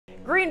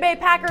Green Bay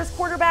Packers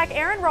quarterback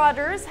Aaron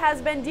Rodgers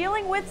has been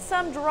dealing with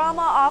some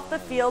drama off the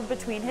field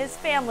between his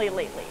family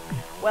lately.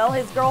 Well,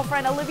 his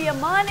girlfriend Olivia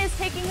Munn is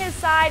taking his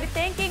side,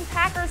 thanking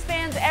Packers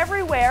fans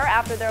everywhere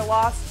after their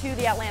loss to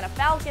the Atlanta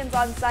Falcons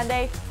on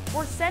Sunday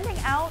for sending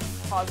out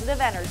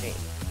positive energy.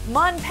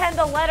 Munn penned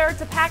a letter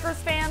to Packers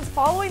fans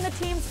following the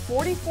team's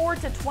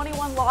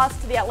 44-21 loss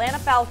to the Atlanta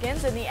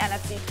Falcons in the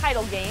NFC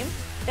title game.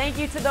 Thank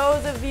you to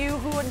those of you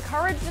who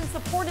encouraged and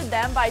supported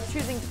them by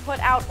choosing to put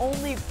out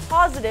only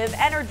positive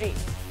energy.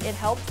 It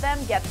helped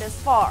them get this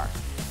far.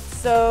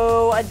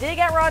 So, a dig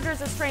at Rodgers'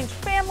 estranged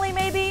family,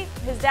 maybe?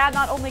 His dad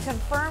not only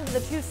confirmed the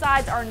two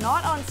sides are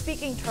not on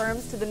speaking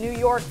terms to the New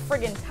York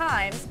friggin'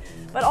 Times,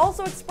 but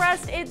also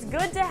expressed it's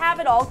good to have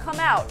it all come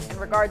out in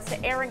regards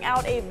to airing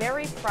out a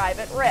very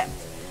private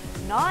rift.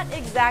 Not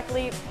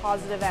exactly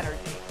positive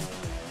energy.